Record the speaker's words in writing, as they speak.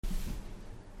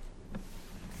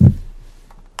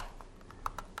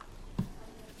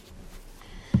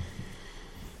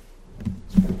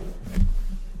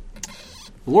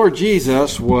The Lord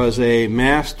Jesus was a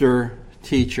master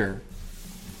teacher.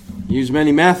 He used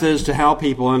many methods to help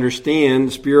people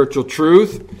understand spiritual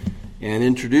truth and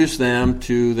introduce them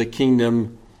to the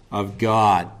kingdom of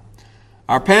God.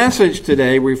 Our passage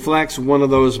today reflects one of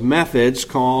those methods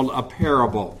called a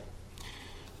parable.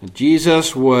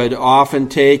 Jesus would often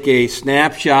take a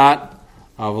snapshot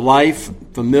of life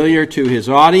familiar to his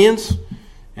audience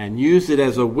and use it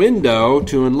as a window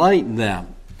to enlighten them.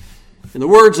 In the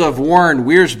words of Warren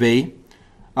Wiersbe,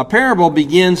 a parable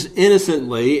begins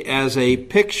innocently as a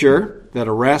picture that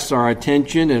arrests our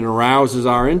attention and arouses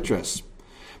our interest.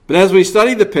 But as we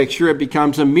study the picture, it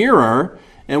becomes a mirror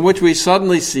in which we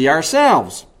suddenly see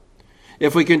ourselves.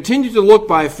 If we continue to look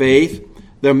by faith,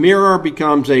 the mirror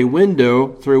becomes a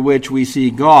window through which we see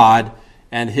God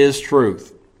and His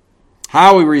truth.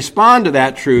 How we respond to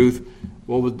that truth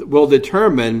will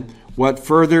determine what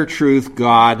further truth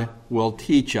God will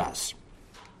teach us.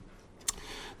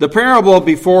 The parable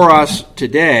before us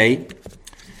today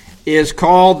is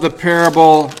called the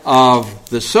parable of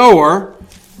the sower,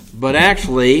 but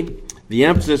actually the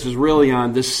emphasis is really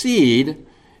on the seed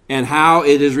and how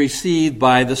it is received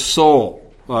by the soil.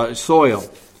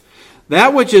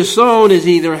 That which is sown is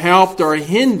either helped or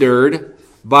hindered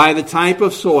by the type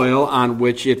of soil on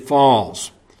which it falls.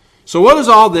 So what does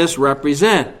all this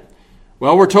represent?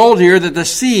 Well, we're told here that the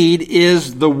seed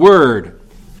is the Word,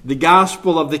 the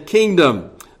gospel of the kingdom,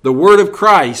 the Word of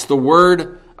Christ, the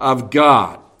Word of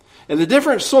God. And the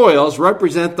different soils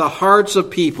represent the hearts of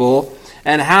people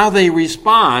and how they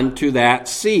respond to that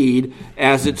seed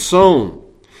as it's sown.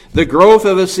 The growth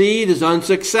of a seed is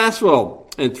unsuccessful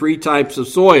in three types of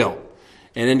soil.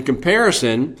 And in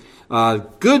comparison,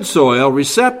 good soil,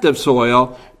 receptive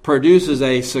soil, produces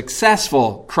a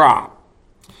successful crop.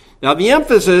 Now, the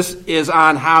emphasis is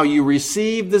on how you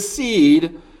receive the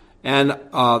seed and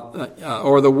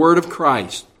or the Word of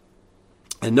Christ.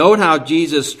 And note how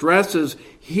Jesus stresses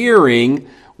hearing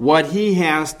what He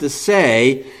has to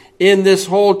say in this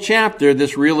whole chapter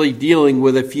that's really dealing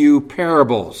with a few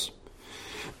parables.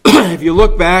 If you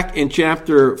look back in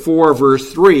chapter 4,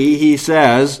 verse 3, He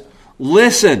says,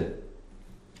 listen.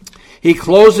 He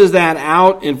closes that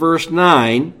out in verse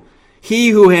 9. He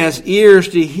who has ears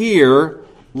to hear,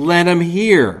 let him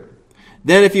hear.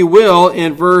 Then, if you will,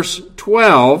 in verse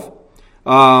 12,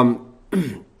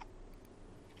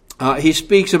 he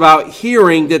speaks about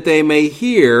hearing that they may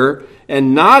hear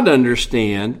and not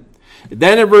understand.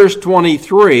 Then in verse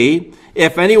 23,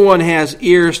 if anyone has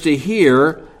ears to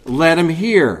hear, let him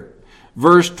hear.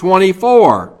 Verse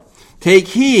 24, take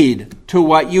heed to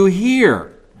what you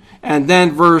hear. And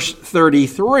then verse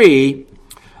 33,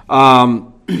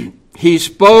 he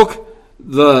spoke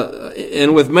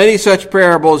and with many such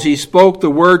parables, he spoke the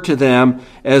word to them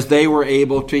as they were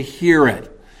able to hear it.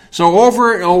 So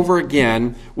over and over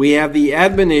again, we have the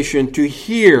admonition to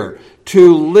hear,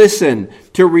 to listen,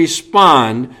 to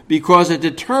respond, because it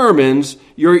determines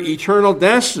your eternal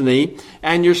destiny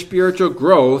and your spiritual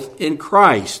growth in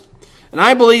Christ. And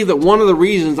I believe that one of the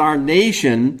reasons our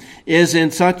nation is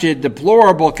in such a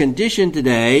deplorable condition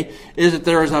today is that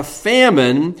there is a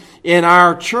famine in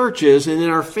our churches and in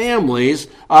our families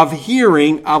of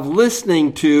hearing, of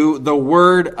listening to the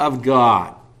Word of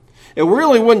God. It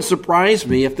really wouldn't surprise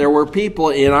me if there were people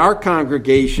in our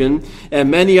congregation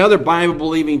and many other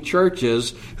Bible-believing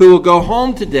churches who will go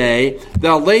home today,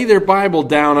 they'll lay their Bible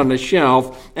down on a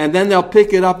shelf, and then they'll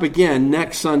pick it up again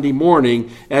next Sunday morning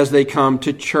as they come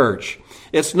to church.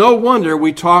 It's no wonder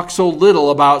we talk so little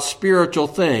about spiritual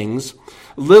things.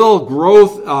 Little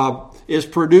growth is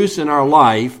produced in our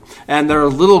life, and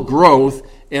there's little growth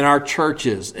in our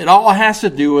churches. It all has to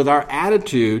do with our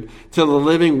attitude to the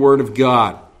living Word of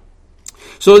God.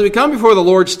 So as we come before the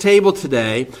Lord's table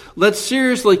today, let's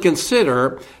seriously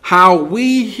consider how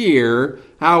we hear,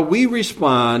 how we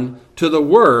respond to the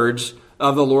words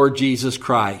of the Lord Jesus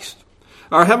Christ.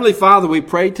 Our Heavenly Father, we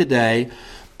pray today,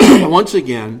 once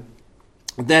again,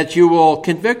 that you will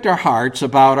convict our hearts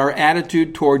about our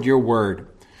attitude toward your word.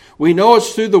 We know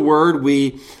it's through the word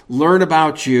we learn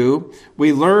about you.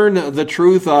 We learn the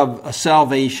truth of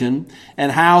salvation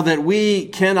and how that we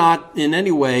cannot in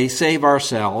any way save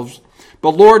ourselves.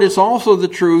 But Lord, it's also the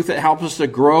truth that helps us to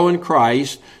grow in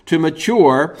Christ, to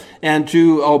mature, and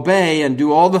to obey and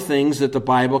do all the things that the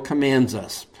Bible commands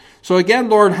us. So again,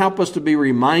 Lord, help us to be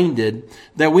reminded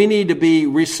that we need to be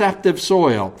receptive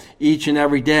soil each and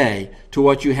every day to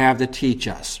what you have to teach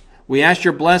us. We ask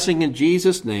your blessing in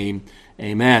Jesus' name.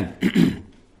 Amen.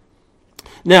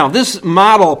 Now, this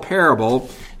model parable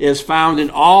is found in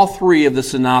all three of the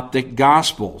synoptic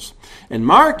gospels. And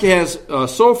Mark has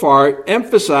so far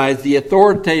emphasized the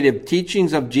authoritative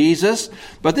teachings of Jesus,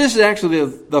 but this is actually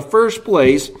the first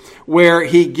place where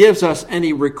he gives us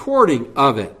any recording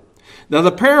of it. Now,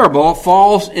 the parable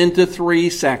falls into three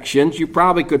sections. You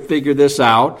probably could figure this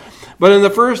out. But in the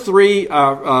first three,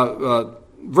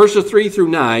 verses 3 through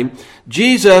 9,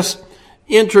 Jesus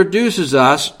introduces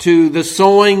us to the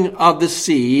sowing of the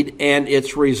seed and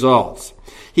its results.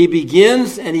 He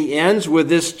begins and he ends with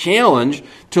this challenge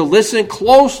to listen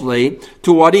closely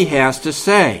to what he has to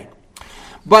say.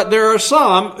 But there are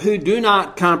some who do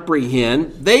not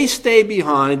comprehend. They stay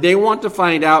behind. They want to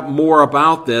find out more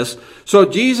about this. So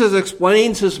Jesus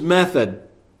explains his method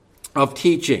of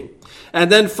teaching. And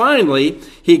then finally,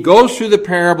 he goes through the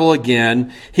parable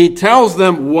again. He tells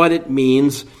them what it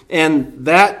means, and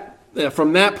that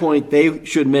from that point, they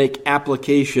should make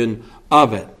application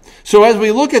of it. So as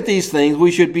we look at these things,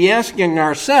 we should be asking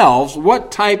ourselves,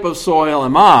 what type of soil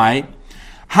am I?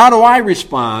 How do I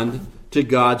respond to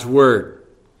God's word?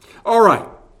 All right.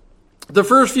 The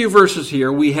first few verses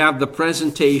here, we have the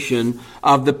presentation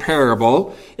of the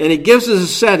parable, and it gives us a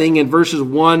setting in verses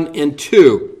 1 and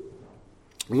 2.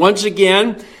 Once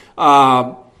again,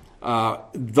 the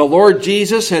Lord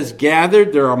Jesus has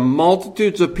gathered. There are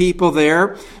multitudes of people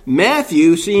there.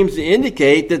 Matthew seems to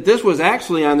indicate that this was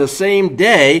actually on the same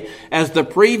day as the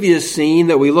previous scene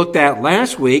that we looked at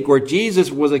last week, where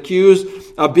Jesus was accused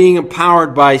of being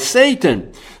empowered by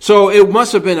Satan. So it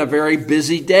must have been a very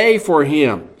busy day for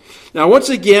him. Now, once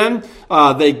again,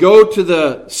 they go to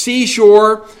the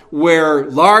seashore where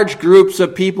large groups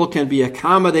of people can be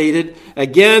accommodated.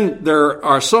 Again, there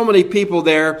are so many people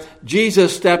there.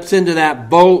 Jesus steps into that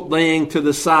boat laying to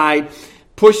the side,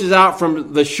 pushes out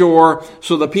from the shore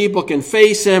so the people can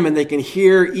face him and they can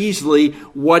hear easily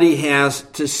what he has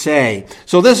to say.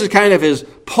 So this is kind of his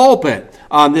pulpit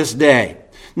on this day.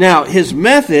 Now, his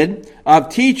method of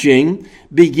teaching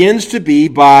begins to be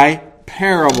by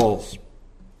parables.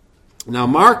 Now,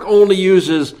 Mark only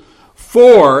uses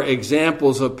 4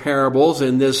 examples of parables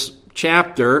in this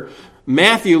chapter.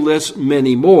 Matthew lists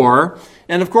many more.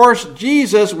 And of course,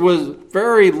 Jesus was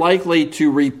very likely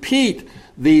to repeat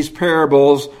these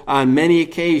parables on many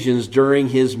occasions during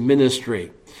his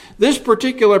ministry. This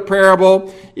particular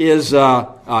parable is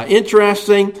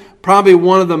interesting, probably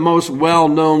one of the most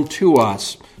well-known to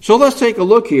us. So let's take a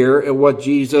look here at what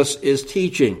Jesus is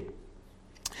teaching.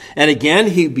 And again,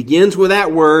 he begins with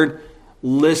that word,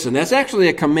 listen. That's actually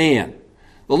a command.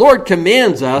 The Lord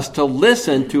commands us to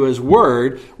listen to his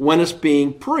word when it's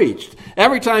being preached.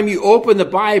 Every time you open the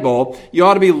Bible, you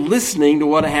ought to be listening to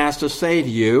what it has to say to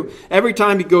you. Every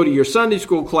time you go to your Sunday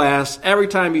school class, every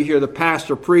time you hear the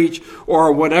pastor preach,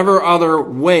 or whatever other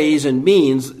ways and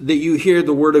means that you hear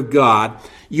the word of God,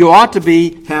 you ought to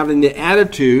be having the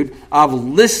attitude of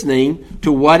listening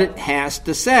to what it has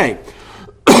to say.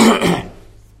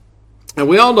 And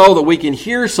we all know that we can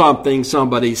hear something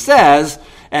somebody says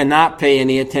and not pay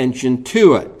any attention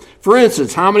to it. For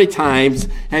instance, how many times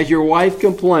has your wife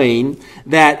complained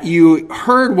that you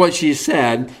heard what she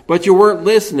said, but you weren't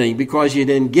listening because you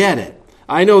didn't get it?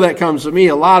 I know that comes to me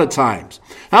a lot of times.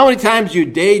 How many times you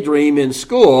daydream in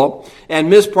school and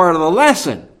miss part of the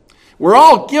lesson? We're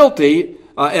all guilty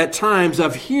at times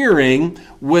of hearing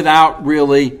without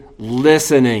really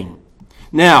listening.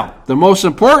 Now, the most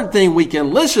important thing we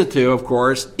can listen to, of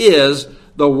course, is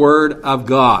the Word of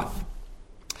God.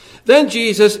 Then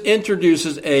Jesus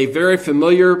introduces a very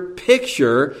familiar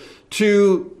picture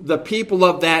to the people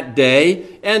of that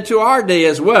day and to our day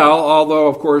as well, although,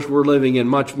 of course, we're living in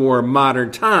much more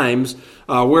modern times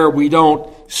where we don't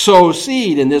sow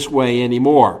seed in this way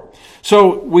anymore.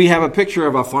 So we have a picture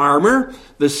of a farmer,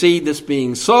 the seed that's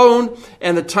being sown,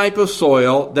 and the type of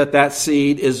soil that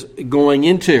seed is going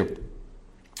into.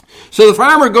 So the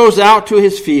farmer goes out to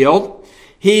his field.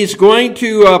 He's going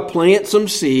to plant some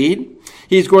seed.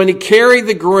 He's going to carry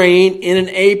the grain in an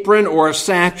apron or a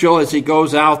satchel as he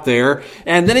goes out there.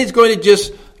 And then he's going to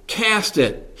just cast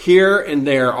it here and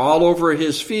there all over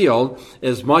his field,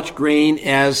 as much grain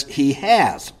as he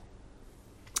has.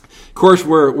 Of course,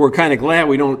 we're kind of glad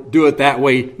we don't do it that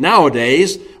way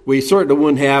nowadays. We certainly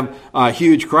wouldn't have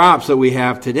huge crops that we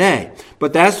have today.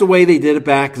 But that's the way they did it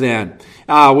back then.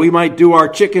 We might do our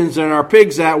chickens and our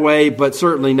pigs that way, but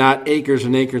certainly not acres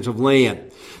and acres of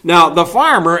land. Now, the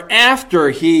farmer, after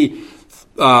he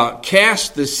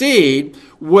cast the seed,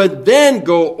 would then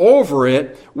go over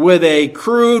it with a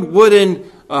crude wooden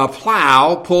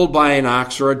plow pulled by an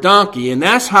ox or a donkey. And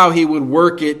that's how he would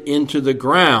work it into the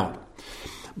ground.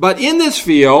 But in this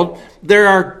field, there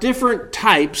are different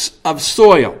types of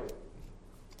soil.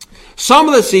 Some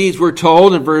of the seeds were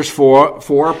told in verse 4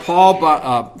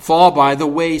 fall by the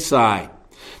wayside.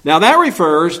 Now that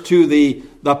refers to the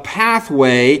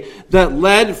pathway that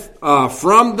led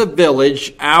from the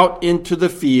village out into the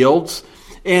fields,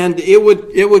 and it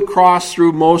would cross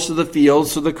through most of the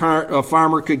fields so the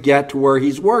farmer could get to where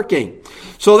he's working.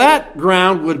 So that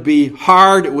ground would be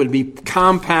hard, it would be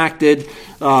compacted,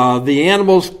 the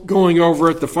animals going over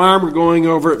it, the farmer going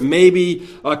over it, maybe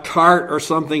a cart or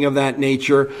something of that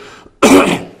nature.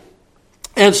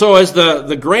 And so as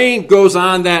the grain goes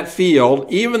on that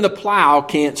field, even the plow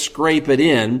can't scrape it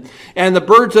in. And the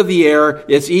birds of the air,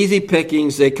 it's easy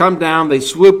pickings. They come down, they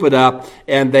swoop it up,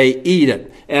 and they eat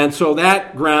it. And so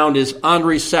that ground is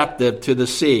unreceptive to the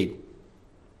seed.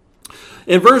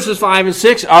 In verses 5 and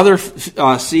 6, other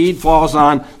seed falls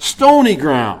on stony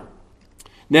ground.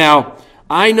 Now,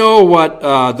 I know what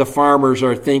the farmers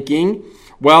are thinking.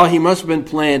 Well, he must have been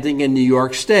planting in New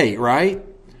York State, right?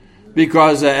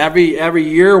 Because every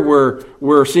year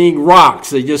we're seeing rocks.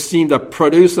 They just seem to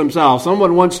produce themselves.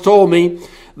 Someone once told me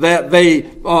that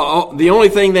the only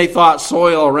thing they thought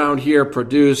soil around here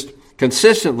produced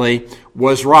consistently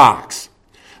was rocks.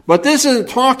 But this isn't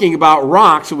talking about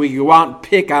rocks that we go out and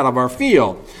pick out of our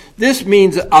field. This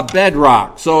means a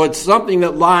bedrock. So it's something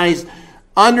that lies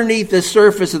underneath the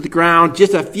surface of the ground,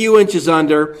 just a few inches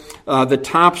under the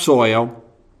topsoil.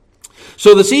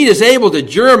 So the seed is able to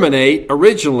germinate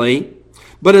originally,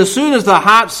 but as soon as the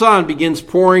hot sun begins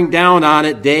pouring down on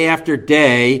it day after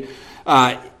day,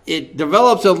 it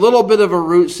develops a little bit of a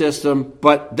root system,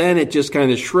 but then it just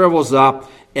kind of shrivels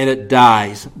up and it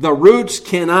dies. The roots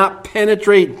cannot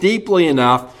penetrate deeply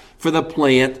enough for the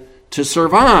plant to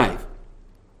survive.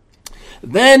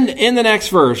 Then in the next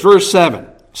verse 7,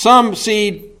 some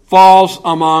seed falls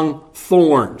among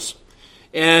thorns.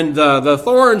 And the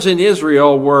thorns in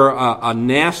Israel were a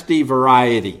nasty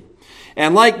variety.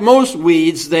 And like most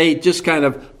weeds, they just kind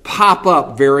of pop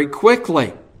up very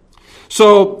quickly.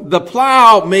 So the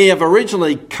plow may have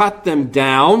originally cut them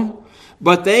down,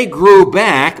 but they grew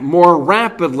back more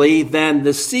rapidly than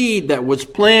the seed that was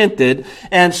planted.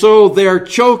 And so they're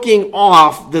choking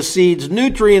off the seed's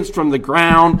nutrients from the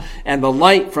ground and the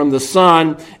light from the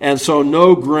sun, and so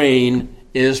no grain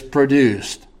is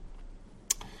produced.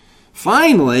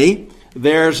 Finally,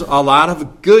 there's a lot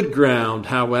of good ground,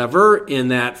 however, in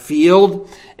that field.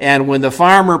 And when the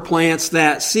farmer plants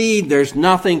that seed, there's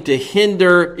nothing to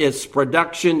hinder its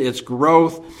production, its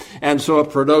growth. And so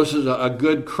it produces a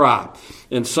good crop.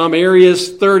 In some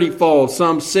areas, 30-fold,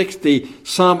 some 60,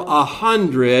 some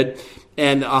 100.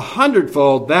 And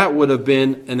 100-fold, that would have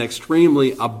been an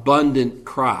extremely abundant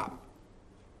crop.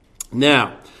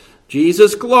 Now,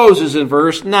 Jesus closes in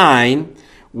verse 9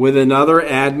 with another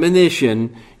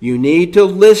admonition. You need to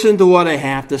listen to what I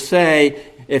have to say.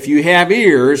 If you have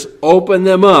ears, open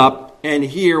them up and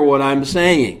hear what I'm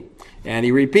saying. And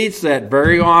he repeats that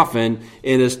very often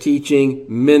in his teaching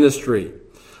ministry.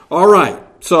 All right,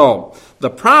 so the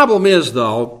problem is,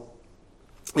 though,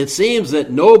 it seems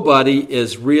that nobody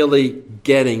is really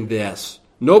getting this.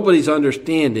 Nobody's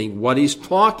understanding what he's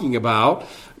talking about.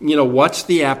 What's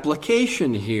the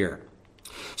application here?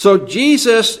 So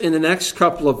Jesus, in the next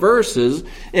couple of verses,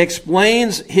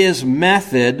 explains his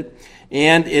method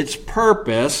and its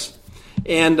purpose,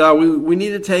 and we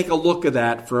need to take a look at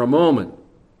that for a moment.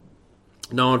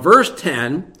 Now, in verse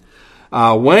 10,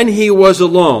 when he was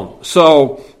alone,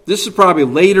 so this is probably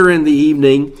later in the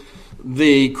evening,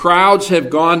 the crowds have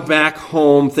gone back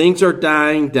home, things are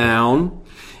dying down,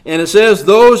 and it says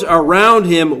those around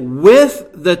him with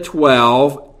the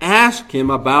 12 asked him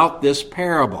about this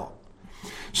parable.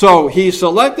 So he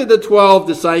selected the 12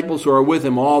 disciples who are with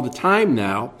him all the time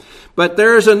now, but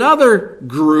there's another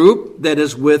group that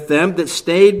is with them that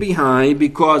stayed behind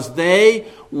because they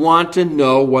want to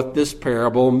know what this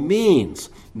parable means.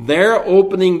 They're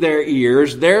opening their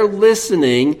ears, they're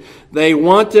listening, they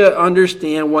want to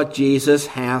understand what Jesus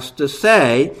has to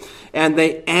say, and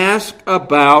they ask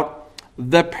about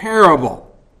the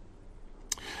parable.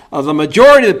 The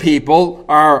majority of the people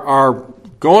are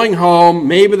going home,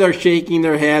 maybe they're shaking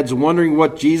their heads, wondering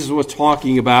what Jesus was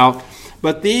talking about,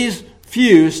 but these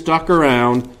few stuck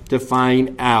around to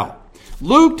find out.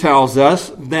 Luke tells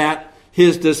us that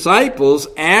his disciples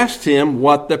asked him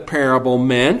what the parable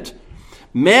meant.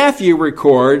 Matthew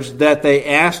records that they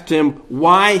asked him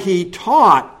why he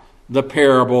taught the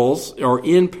parables, or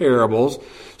in parables.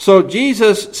 So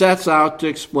Jesus sets out to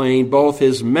explain both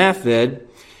his method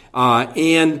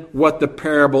and what the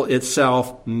parable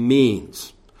itself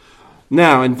means.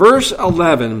 Now, in verse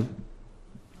 11,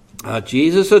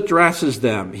 Jesus addresses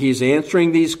them. He's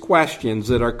answering these questions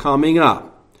that are coming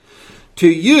up. To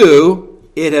you,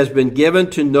 it has been given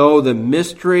to know the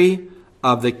mystery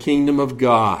of the kingdom of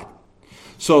God.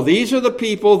 So these are the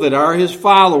people that are his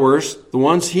followers, the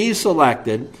ones he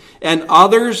selected, and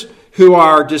others who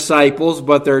are disciples,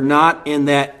 but they're not in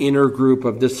that inner group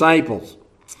of disciples.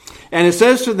 And it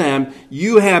says to them,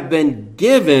 you have been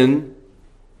given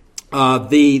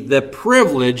the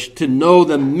privilege to know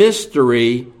the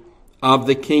mystery of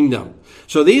the kingdom.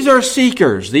 So these are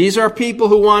seekers. These are people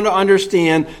who want to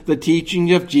understand the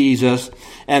teaching of Jesus,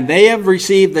 and they have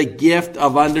received the gift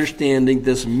of understanding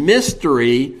this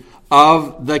mystery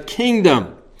of the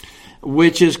kingdom,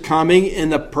 which is coming in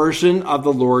the person of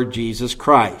the Lord Jesus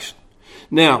Christ.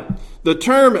 Now, the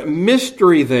term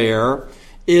mystery there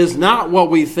is not what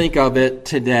we think of it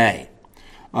today.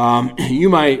 You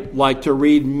might like to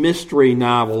read mystery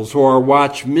novels or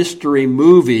watch mystery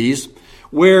movies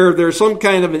where there's some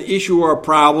kind of an issue or a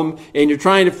problem and you're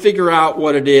trying to figure out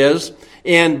what it is.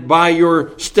 And by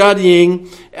your studying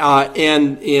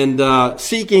and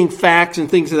seeking facts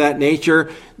and things of that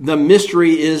nature, the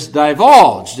mystery is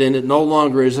divulged and it no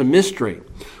longer is a mystery.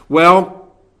 Well,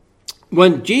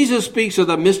 when Jesus speaks of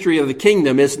the mystery of the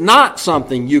kingdom, it's not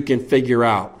something you can figure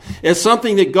out. It's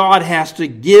something that God has to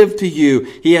give to you.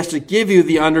 He has to give you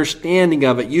the understanding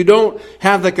of it. You don't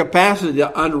have the capacity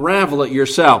to unravel it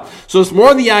yourself. So it's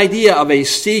more the idea of a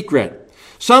secret,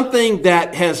 something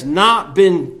that has not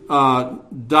been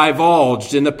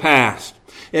divulged in the past.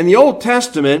 In the Old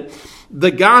Testament,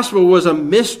 the gospel was a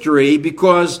mystery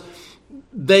because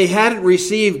they hadn't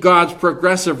received God's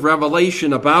progressive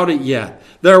revelation about it yet.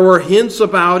 There were hints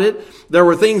about it. There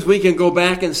were things we can go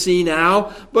back and see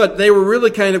now, but they were really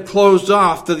kind of closed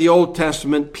off to the Old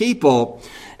Testament people.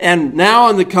 And now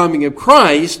in the coming of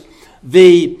Christ,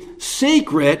 the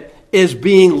secret is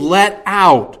being let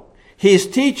out. He's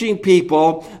teaching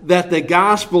people that the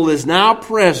gospel is now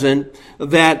present,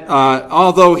 that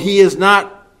although he has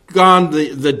not gone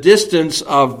the distance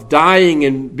of dying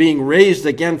and being raised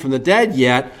again from the dead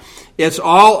yet, it's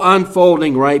all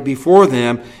unfolding right before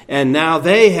them, and now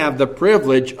they have the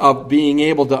privilege of being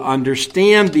able to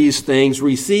understand these things,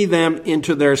 receive them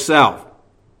into their self.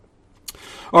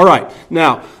 All right,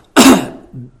 now,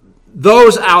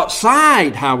 those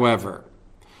outside, however,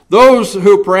 those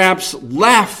who perhaps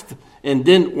left and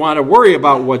didn't want to worry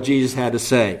about what Jesus had to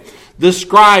say, the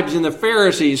scribes and the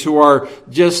Pharisees who are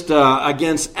just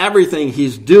against everything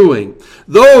he's doing,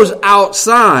 those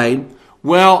outside,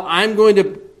 well, I'm going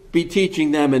to be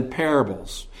teaching them in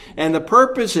parables. And the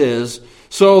purpose is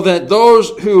so that those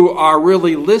who are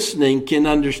really listening can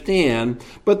understand,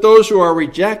 but those who are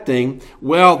rejecting,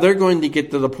 well, they're going to get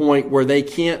to the point where they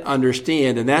can't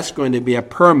understand, and that's going to be a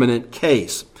permanent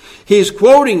case. He's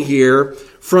quoting here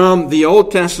from the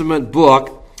Old Testament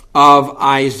book of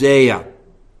Isaiah.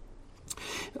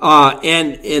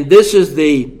 And this is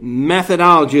the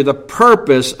methodology, the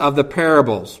purpose of the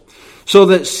parables. So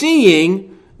that seeing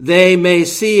they may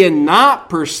see and not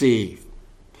perceive,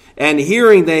 and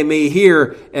hearing they may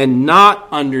hear and not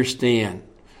understand.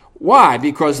 Why?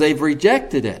 Because they've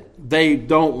rejected it. They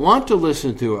don't want to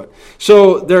listen to it.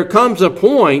 So there comes a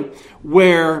point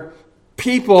where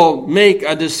people make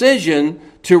a decision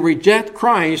to reject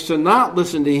Christ and not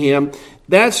listen to him.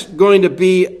 That's going to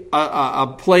be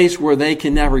a place where they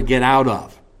can never get out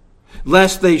of,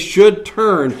 lest they should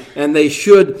turn and they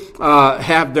should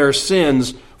have their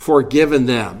sins forgiven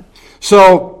them.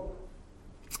 So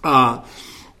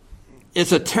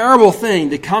it's a terrible thing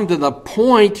to come to the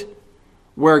point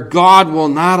where God will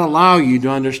not allow you to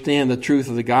understand the truth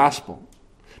of the gospel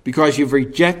because you've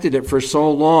rejected it for so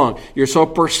long. You're so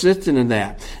persistent in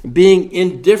that. Being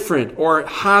indifferent or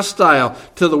hostile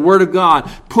to the Word of God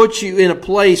puts you in a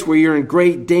place where you're in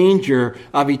great danger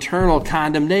of eternal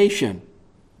condemnation.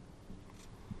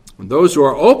 And those who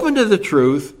are open to the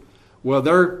truth, well,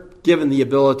 they're given the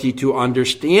ability to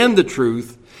understand the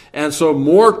truth, and so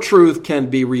more truth can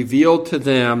be revealed to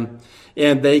them,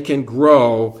 and they can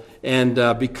grow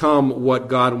and become what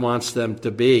God wants them to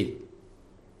be.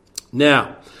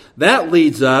 Now, that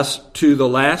leads us to the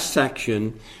last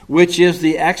section, which is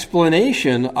the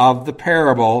explanation of the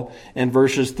parable in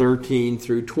verses 13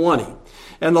 through 20.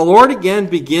 And the Lord again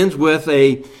begins with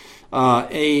a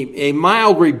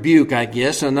mild rebuke, I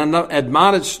guess, an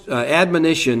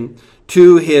admonition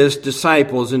to his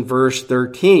disciples in verse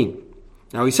 13.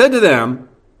 Now he said to them,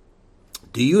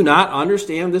 "Do you not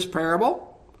understand this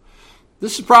parable?"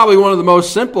 This is probably one of the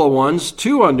most simple ones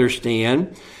to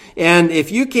understand. And if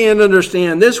you can't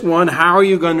understand this one, how are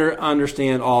you going to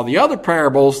understand all the other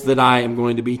parables that I am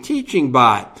going to be teaching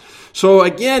by? So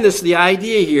again, it's the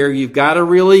idea here. You've got to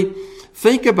really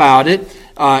think about it.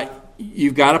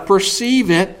 You've got to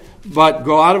perceive it. But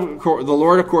God, the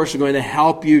Lord, of course, is going to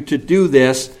help you to do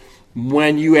this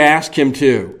when you ask Him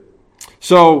to.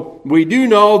 So we do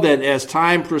know that as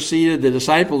time proceeded, the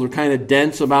disciples were kind of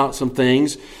dense about some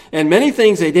things, and many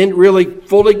things they didn't really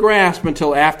fully grasp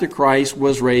until after Christ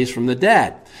was raised from the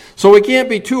dead. So we can't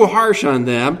be too harsh on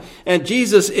them, and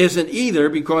Jesus isn't either,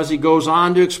 because He goes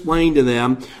on to explain to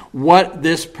them what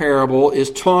this parable is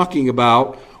talking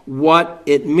about, what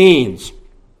it means.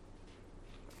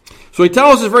 So He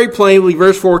tells us very plainly,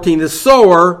 verse 14, the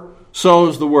sower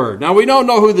sows the word. Now, we don't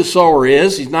know who the sower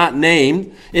is. He's not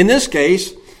named. In this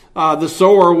case, the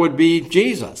sower would be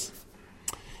Jesus.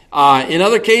 In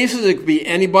other cases, it could be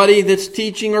anybody that's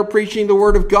teaching or preaching the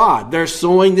Word of God. They're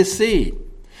sowing the seed.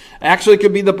 Actually, it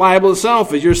could be the Bible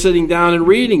itself. As you're sitting down and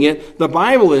reading it, the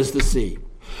Bible is the seed.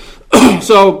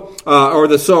 Or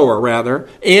the sower, rather,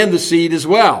 and the seed as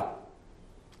well.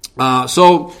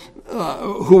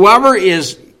 Whoever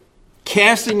is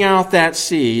casting out that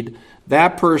seed,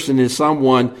 that person is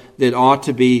someone that ought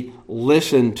to be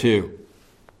listened to.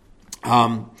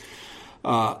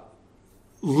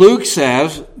 Luke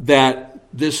says that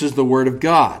this is the Word of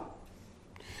God.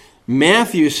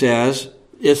 Matthew says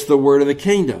it's the Word of the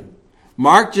kingdom.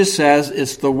 Mark just says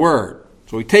it's the Word.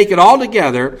 So we take it all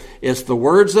together. It's the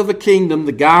words of the kingdom,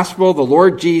 the gospel, the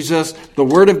Lord Jesus, the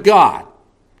Word of God.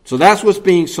 So that's what's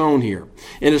being sown here.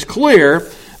 And it's clear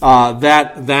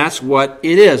that that's what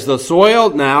it is. The soil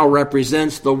now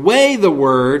represents the way the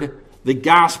Word, the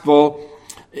gospel,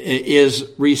 is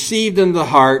received in the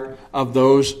heart of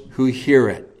those who hear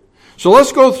it. So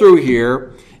let's go through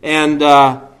here and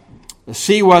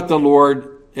see what the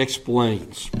Lord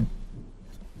explains.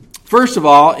 First of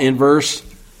all, in verse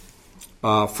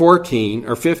 14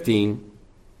 or 15,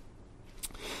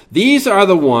 these are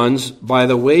the ones by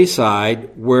the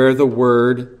wayside where the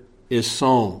word is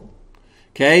sown.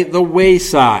 Okay, the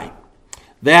wayside,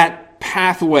 that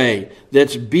pathway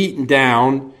that's beaten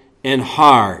down and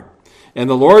hard. And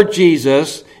the Lord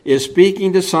Jesus is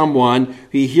speaking to someone.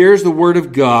 He hears the word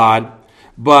of God,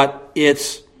 but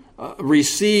it's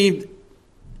received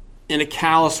in a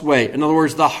callous way. In other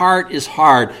words, the heart is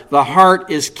hard. The heart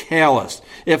is callous.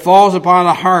 It falls upon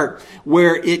a heart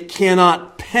where it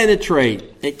cannot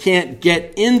penetrate. It can't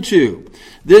get into.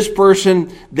 This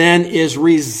person then is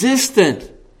resistant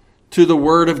to the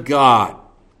word of God.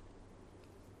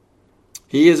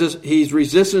 He's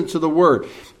resistant to the word.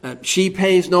 She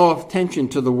pays no attention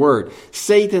to the word.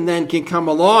 Satan then can come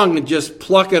along and just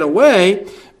pluck it away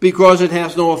because it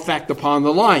has no effect upon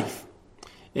the life.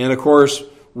 And of course,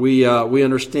 we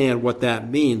understand what that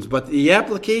means. But the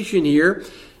application here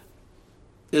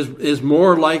is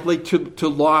more likely to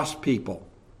lost people,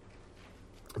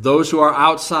 those who are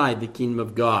outside the kingdom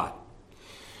of God.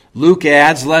 Luke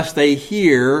adds, lest they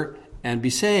hear and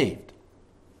be saved.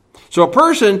 So a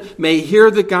person may hear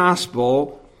the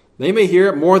gospel, they may hear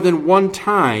it more than one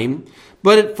time,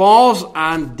 but it falls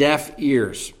on deaf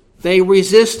ears. They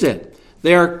resist it.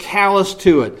 They are callous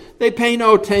to it. They pay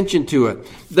no attention to it.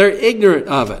 They're ignorant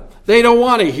of it. They don't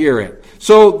want to hear it.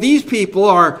 So these people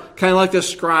are kind of like the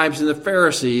scribes and the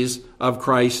Pharisees of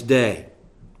Christ's day.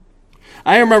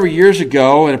 I remember years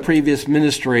ago in a previous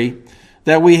ministry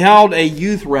that we held a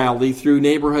youth rally through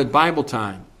Neighborhood Bible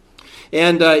Time.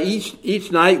 And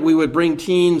each night we would bring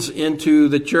teens into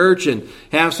the church and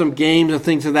have some games and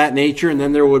things of that nature, and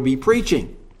then there would be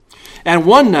preaching. And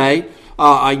one night,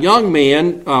 a young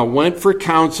man went for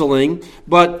counseling,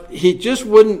 but he just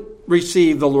wouldn't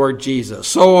receive the Lord Jesus.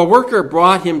 So a worker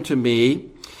brought him to me,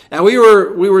 and we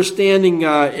were standing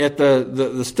at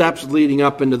the steps leading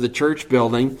up into the church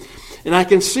building, and I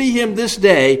can see him this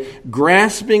day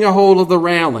grasping a hold of the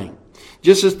railing,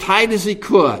 just as tight as he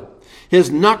could. His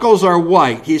knuckles are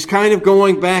white. He's kind of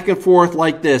going back and forth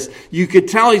like this. You could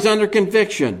tell he's under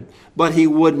conviction, but he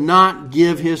would not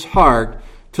give his heart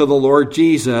to the Lord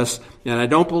Jesus, and I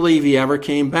don't believe he ever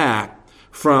came back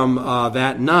from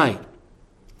that night.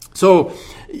 So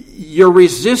you're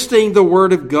resisting the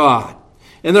Word of God.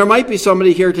 And there might be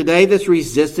somebody here today that's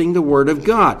resisting the Word of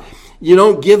God. You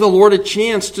don't give the Lord a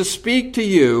chance to speak to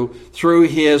you through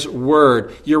His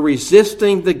Word. You're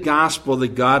resisting the gospel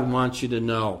that God wants you to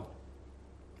know.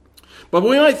 But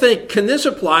we might think, can this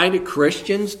apply to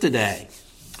Christians today?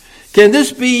 Can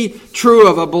this be true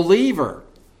of a believer?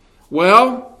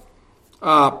 Well,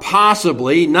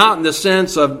 possibly, not in the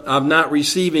sense of not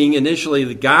receiving initially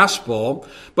the gospel,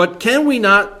 but can we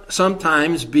not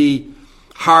sometimes be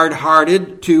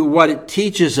hard-hearted to what it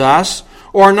teaches us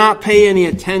or not pay any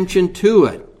attention to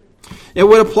it? It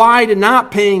would apply to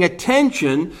not paying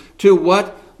attention to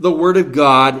what the Word of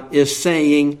God is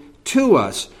saying to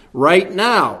us right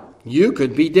now. You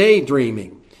could be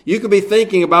daydreaming. You could be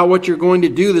thinking about what you're going to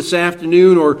do this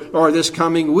afternoon or this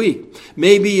coming week.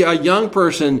 Maybe a young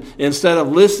person, instead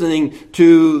of listening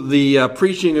to the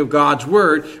preaching of God's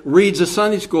Word, reads a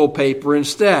Sunday school paper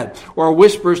instead, or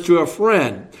whispers to a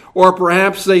friend, or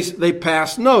perhaps they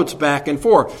pass notes back and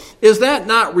forth. Is that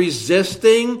not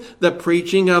resisting the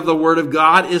preaching of the Word of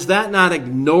God? Is that not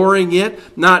ignoring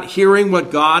it, not hearing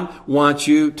what God wants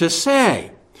you to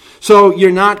say? So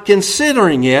you're not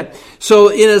considering it. So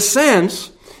in a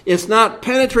sense, it's not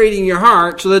penetrating your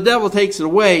heart, so the devil takes it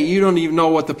away. You don't even know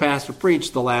what the pastor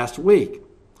preached the last week.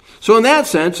 So in that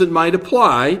sense, it might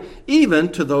apply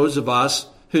even to those of us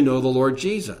who know the Lord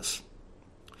Jesus.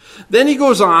 Then he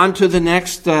goes on to the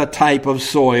next type of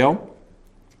soil,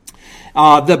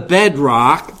 the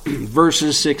bedrock,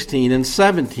 verses 16 and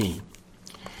 17.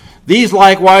 These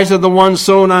likewise are the ones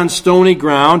sown on stony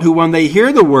ground, who when they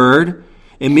hear the word,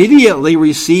 immediately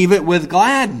receive it with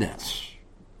gladness.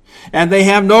 And they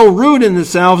have no root in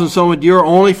themselves, and so endure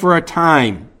only for a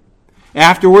time.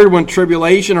 Afterward, when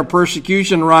tribulation or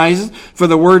persecution rises for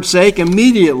the word's sake,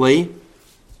 immediately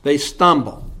they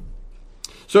stumble.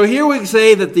 So here we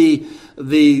say that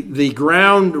the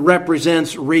ground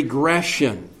represents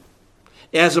regression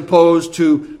as opposed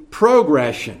to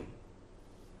progression.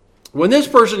 When this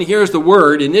person hears the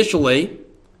word initially,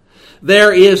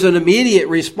 there is an immediate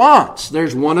response.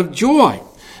 There's one of joy.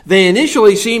 They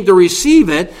initially seem to receive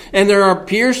it, and there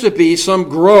appears to be some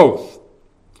growth.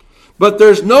 But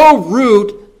there's no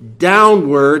root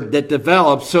downward that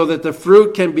develops so that the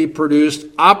fruit can be produced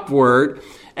upward,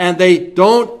 and they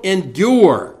don't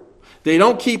endure. They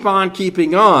don't keep on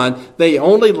keeping on. They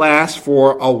only last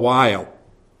for a while.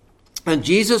 And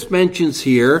Jesus mentions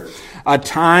here a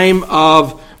time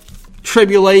of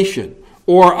tribulation,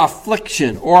 or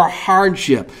affliction, or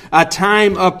hardship. A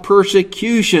time of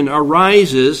persecution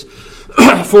arises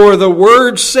for the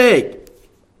word's sake.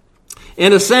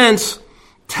 In a sense,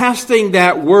 testing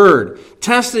that word,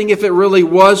 testing if it really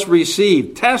was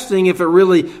received, testing if it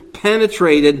really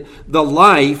penetrated the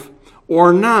life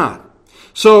or not.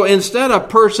 So instead of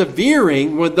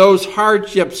persevering when those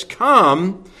hardships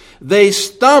come, they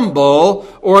stumble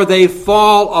or they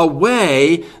fall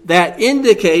away. That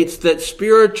indicates that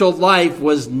spiritual life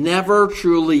was never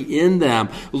truly in them.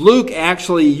 Luke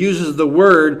actually uses the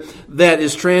word that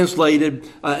is translated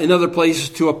in other places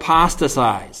to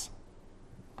apostatize.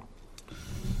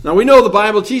 Now we know the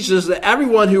Bible teaches that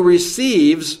everyone who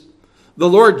receives the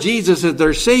Lord Jesus as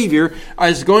their Savior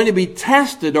is going to be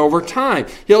tested over time.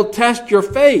 He'll test your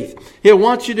faith. He'll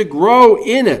want you to grow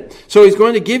in it. So He's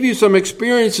going to give you some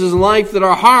experiences in life that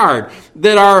are hard,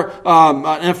 that are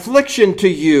an affliction to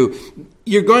you.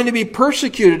 You're going to be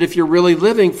persecuted if you're really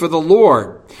living for the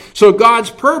Lord. So God's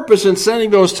purpose in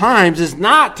sending those times is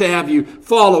not to have you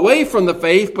fall away from the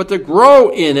faith, but to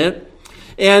grow in it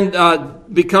and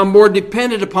become more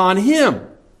dependent upon Him.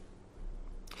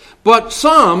 But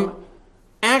some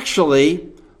actually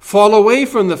fall away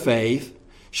from the faith,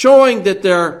 showing that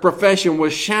their profession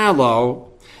was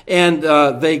shallow, and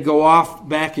they go off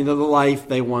back into the life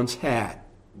they once had.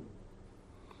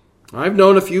 I've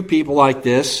known a few people like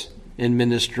this in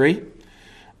ministry.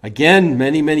 Again,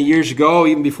 many, many years ago,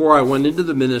 even before I went into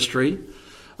the ministry,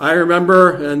 I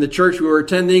remember in the church we were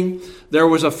attending, there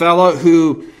was a fellow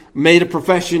who made a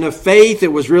profession of faith.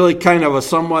 It was really kind of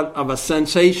somewhat of a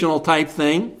sensational type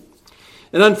thing.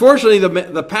 And unfortunately,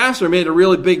 the pastor made a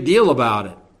really big deal about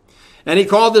it. And he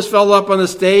called this fellow up on the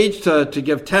stage to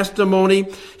give testimony.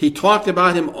 He talked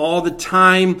about him all the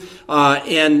time,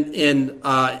 and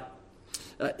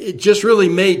it just really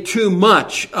made too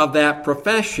much of that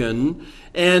profession.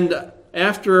 And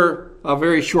after a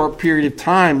very short period of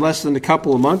time, less than a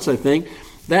couple of months, I think,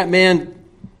 that man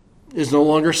is no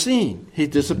longer seen. He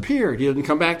disappeared. He didn't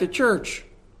come back to church.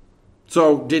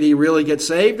 So did he really get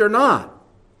saved or not?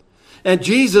 And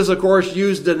Jesus, of course,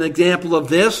 used an example of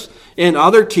this in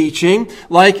other teaching,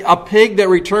 like a pig that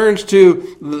returns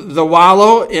to the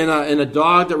wallow and a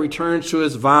dog that returns to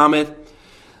his vomit.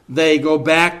 They go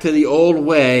back to the old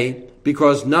way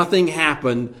because nothing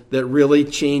happened that really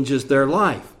changes their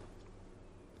life.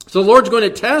 So the Lord's going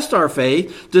to test our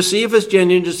faith to see if it's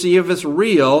genuine, to see if it's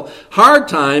real. Hard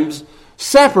times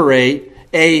separate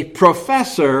a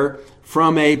professor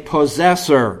from a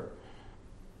possessor.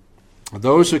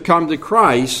 Those who come to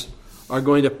Christ are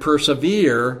going to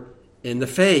persevere in the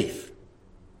faith.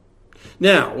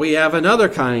 Now, we have another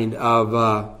kind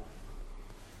of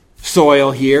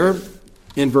soil here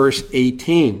in verse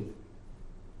 18.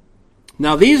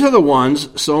 Now, these are the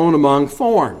ones sown among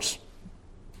thorns.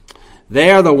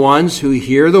 They are the ones who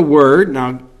hear the word.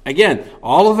 Now, again,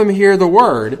 all of them hear the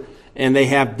word, and they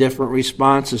have different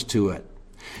responses to it.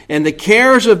 And the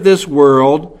cares of this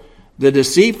world, the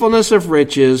deceitfulness of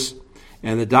riches,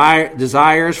 and the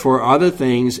desires for other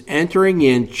things entering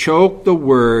in choke the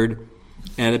word,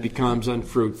 and it becomes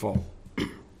unfruitful.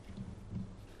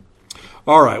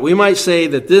 All right, we might say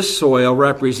that this soil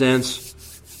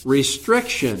represents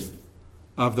restriction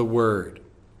of the word.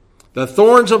 The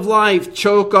thorns of life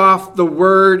choke off the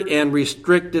word and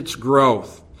restrict its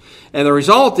growth. And the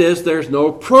result is there's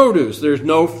no produce, there's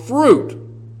no fruit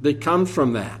that comes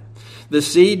from that. The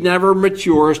seed never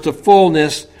matures to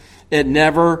fullness. It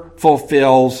never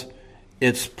fulfills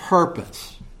its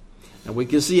purpose. And we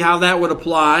can see how that would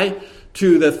apply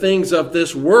to the things of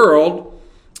this world,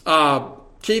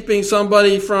 keeping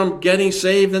somebody from getting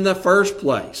saved in the first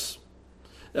place.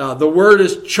 The word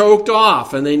is choked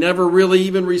off and they never really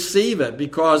even receive it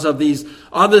because of these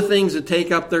other things that take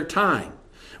up their time.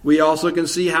 We also can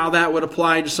see how that would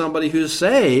apply to somebody who's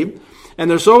saved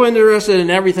and they're so interested in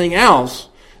everything else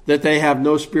that they have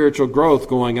no spiritual growth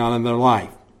going on in their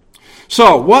life.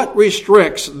 So, what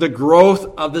restricts the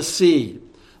growth of the seed?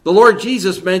 The Lord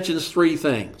Jesus mentions three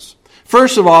things.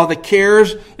 First of all, the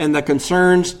cares and the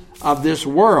concerns of this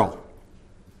world.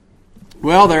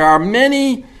 Well, there are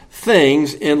many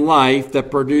things in life that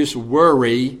produce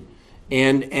worry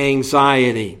and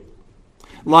anxiety,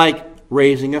 like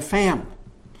raising a family,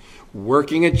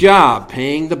 working a job,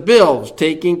 paying the bills,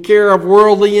 taking care of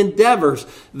worldly endeavors.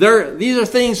 These are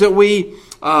things that we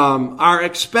are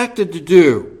expected to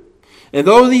do. And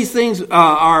though these things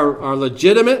are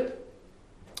legitimate,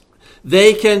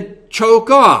 they can choke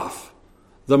off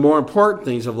the more important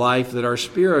things of life that are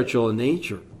spiritual in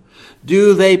nature.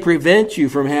 Do they prevent you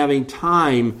from having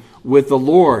time with the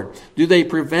Lord? Do they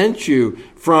prevent you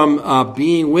from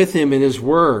being with Him in His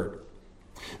Word?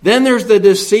 Then there's the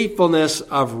deceitfulness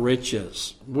of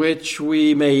riches, which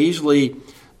we may easily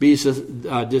be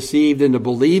deceived into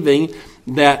believing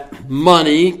that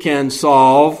money can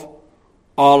solve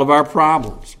all of our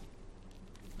problems.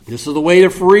 This is the way to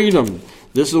freedom.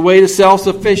 This is the way to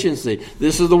self-sufficiency.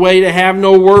 This is the way to have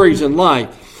no worries in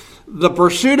life. The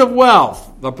pursuit of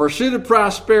wealth, the pursuit of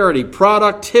prosperity,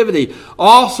 productivity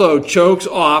also chokes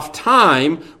off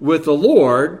time with the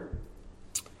Lord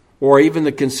or even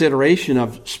the consideration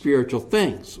of spiritual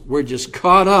things. We're just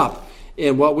caught up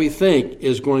in what we think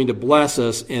is going to bless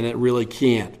us, and it really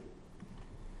can't.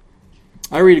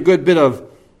 I read a good bit of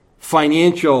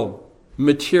financial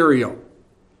material,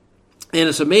 and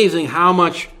it's amazing how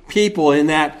much people in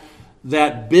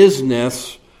that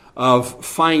business of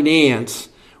finance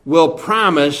will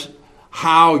promise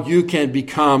how you can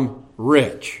become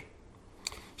rich.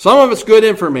 Some of it's good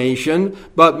information,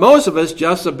 but most of it's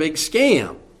just a big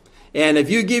scam. And if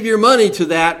you give your money to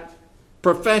that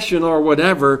profession or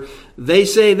whatever, they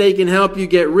say they can help you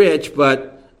get rich,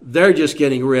 but they're just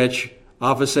getting rich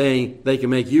off of saying they can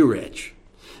make you rich.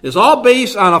 It's all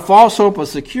based on a false hope of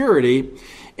security,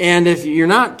 and if you're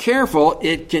not careful,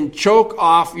 it can choke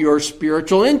off your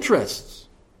spiritual interests.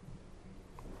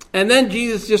 And then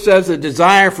Jesus just says a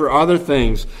desire for other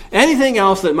things, anything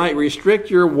else that might restrict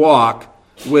your walk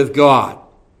with God.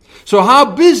 So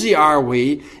how busy are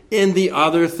we in the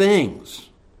other things?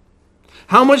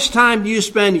 How much time do you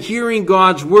spend hearing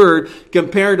God's word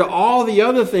compared to all the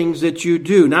other things that you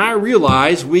do? Now, I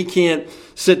realize we can't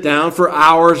sit down for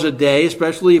hours a day,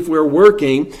 especially if we're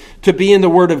working, to be in the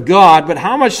Word of God. But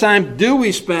how much time do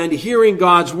we spend hearing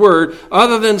God's word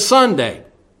other than Sunday?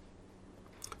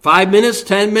 5 minutes,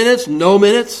 10 minutes, no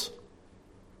minutes?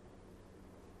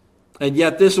 And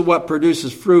yet this is what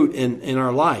produces fruit in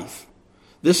our life.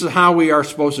 This is how we are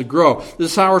supposed to grow.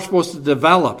 This is how we're supposed to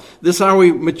develop. This is how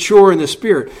we mature in the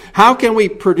Spirit. How can we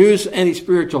produce any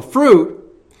spiritual fruit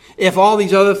if all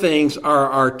these other things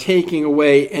are taking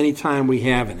away any time we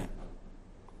have in it?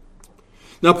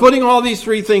 Now, putting all these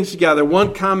three things together,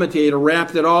 one commentator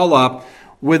wrapped it all up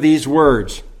with these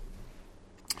words.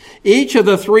 Each of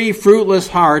the three fruitless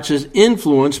hearts is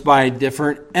influenced by a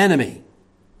different enemy.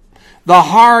 The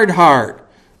hard heart,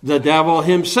 the devil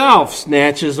himself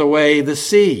snatches away the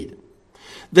seed.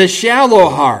 The shallow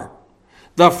heart,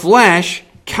 the flesh,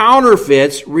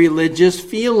 counterfeits religious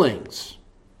feelings.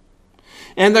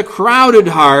 And the crowded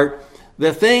heart,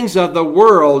 the things of the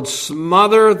world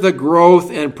smother the growth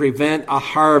and prevent a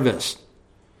harvest.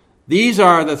 These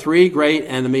are the three great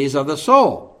enemies of the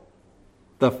soul.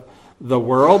 The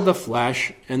world, the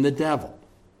flesh, and the devil.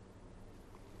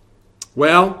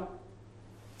 Well,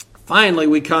 finally,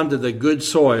 we come to the good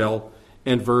soil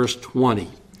in verse 20.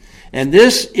 And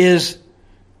this is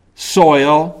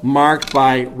soil marked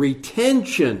by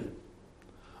retention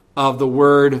of the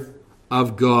Word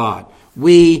of God.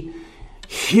 We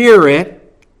hear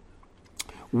it,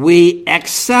 we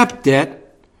accept it,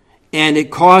 and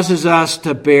it causes us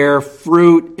to bear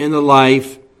fruit in the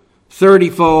life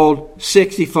 30-fold,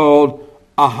 60-fold,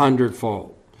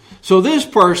 100-fold. So this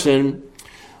person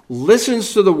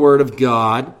listens to the Word of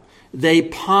God, they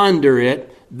ponder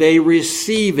it, they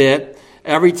receive it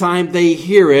every time they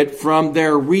hear it from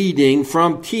their reading,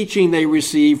 from teaching they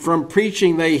receive, from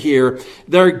preaching they hear.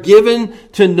 They're given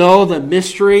to know the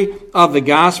mystery of the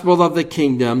gospel of the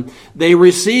kingdom. They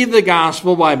receive the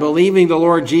gospel by believing the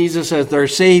Lord Jesus as their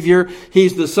Savior.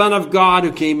 He's the Son of God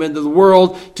who came into the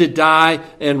world to die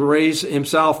and raise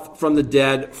himself from the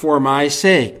dead for my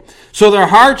sake. So their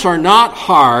hearts are not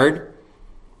hard.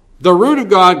 The root of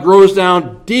God grows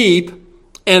down deep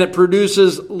and it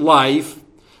produces life.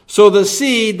 So the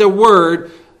seed, the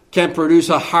word, can produce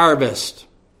a harvest,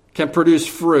 can produce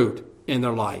fruit in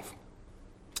their life.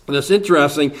 And it's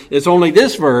interesting, it's only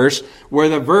this verse where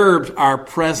the verbs are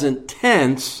present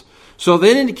tense. So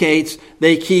that indicates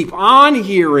they keep on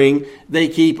hearing, they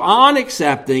keep on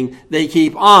accepting, they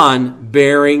keep on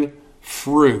bearing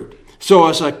fruit. So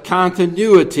it's a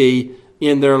continuity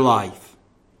in their life.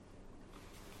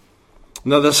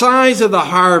 Now the size of the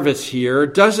harvest here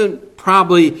doesn't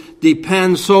probably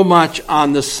depend so much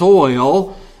on the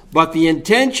soil, but the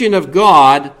intention of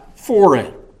God for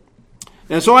it.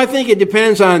 And so I think it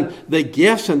depends on the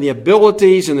gifts and the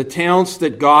abilities and the talents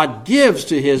that God gives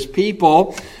to his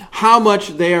people, how much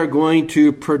they are going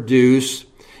to produce.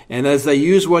 And as they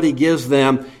use what he gives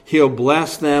them, he'll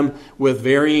bless them with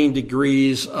varying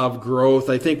degrees of growth.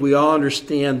 I think we all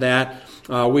understand that.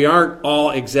 We aren't all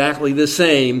exactly the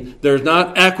same. There's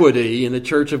not equity in the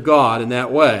church of God in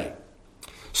that way.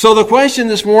 So the question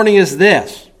this morning is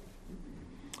this: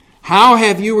 how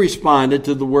have you responded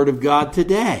to the Word of God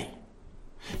today?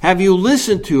 Have you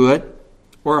listened to it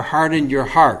or hardened your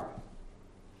heart?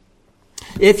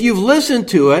 If you've listened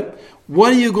to it,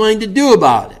 what are you going to do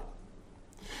about it?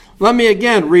 Let me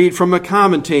again read from a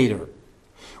commentator.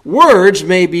 Words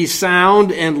may be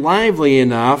sound and lively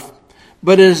enough,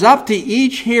 but it is up to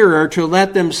each hearer to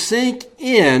let them sink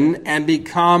in and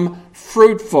become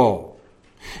fruitful.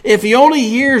 If he only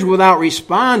hears without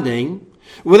responding,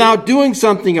 without doing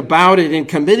something about it and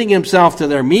committing himself to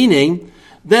their meaning,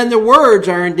 then the words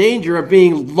are in danger of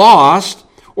being lost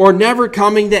or never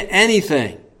coming to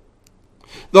anything.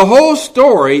 The whole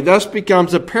story thus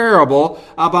becomes a parable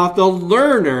about the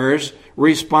learner's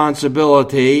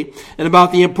responsibility and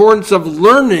about the importance of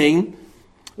learning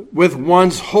with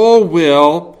one's whole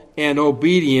will and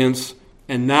obedience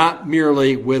and not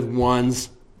merely with one's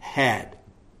head.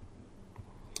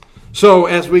 So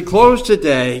as we close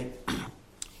today,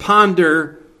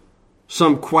 ponder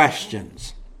some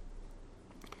questions.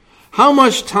 How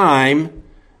much time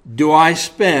do I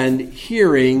spend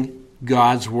hearing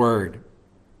God's Word?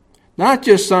 Not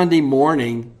just Sunday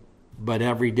morning, but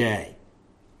every day.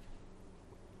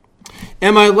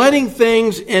 Am I letting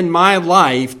things in my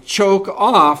life choke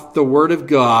off the Word of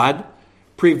God,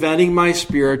 preventing my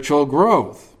spiritual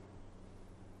growth?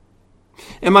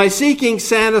 Am I seeking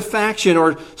satisfaction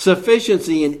or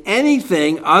sufficiency in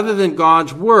anything other than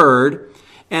God's Word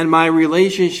and my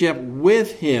relationship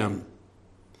with Him?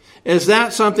 Is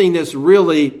that something that's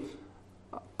really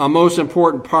a most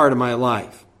important part of my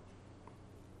life?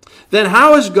 Then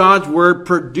how is God's Word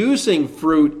producing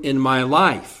fruit in my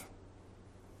life?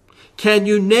 Can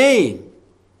you name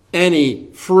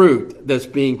any fruit that's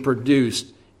being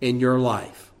produced in your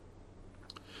life?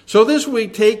 So this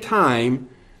week, take time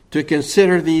to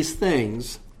consider these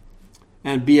things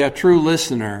and be a true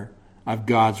listener of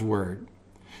God's Word.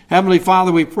 Heavenly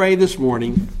Father, we pray this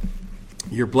morning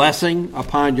your blessing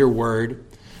upon your Word.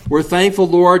 We're thankful,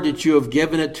 Lord, that you have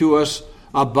given it to us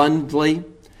abundantly.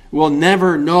 We'll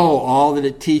never know all that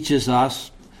it teaches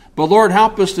us, but Lord,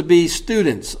 help us to be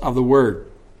students of the Word.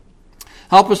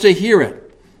 Help us to hear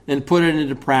it and put it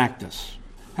into practice.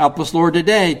 Help us, Lord,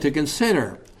 today to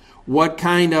consider what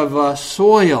kind of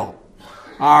soil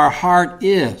our heart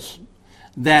is,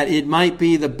 that it might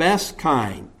be the best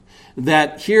kind,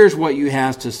 that hears what you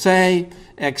have to say,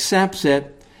 accepts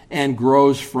it, and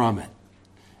grows from it.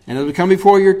 And as we come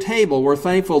before your table, we're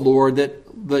thankful, Lord,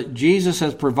 that Jesus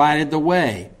has provided the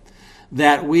way,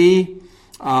 that we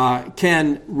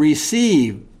can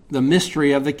receive the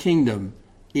mystery of the kingdom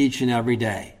each and every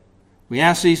day. We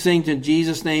ask these things in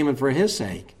Jesus' name and for his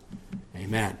sake.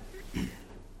 Amen.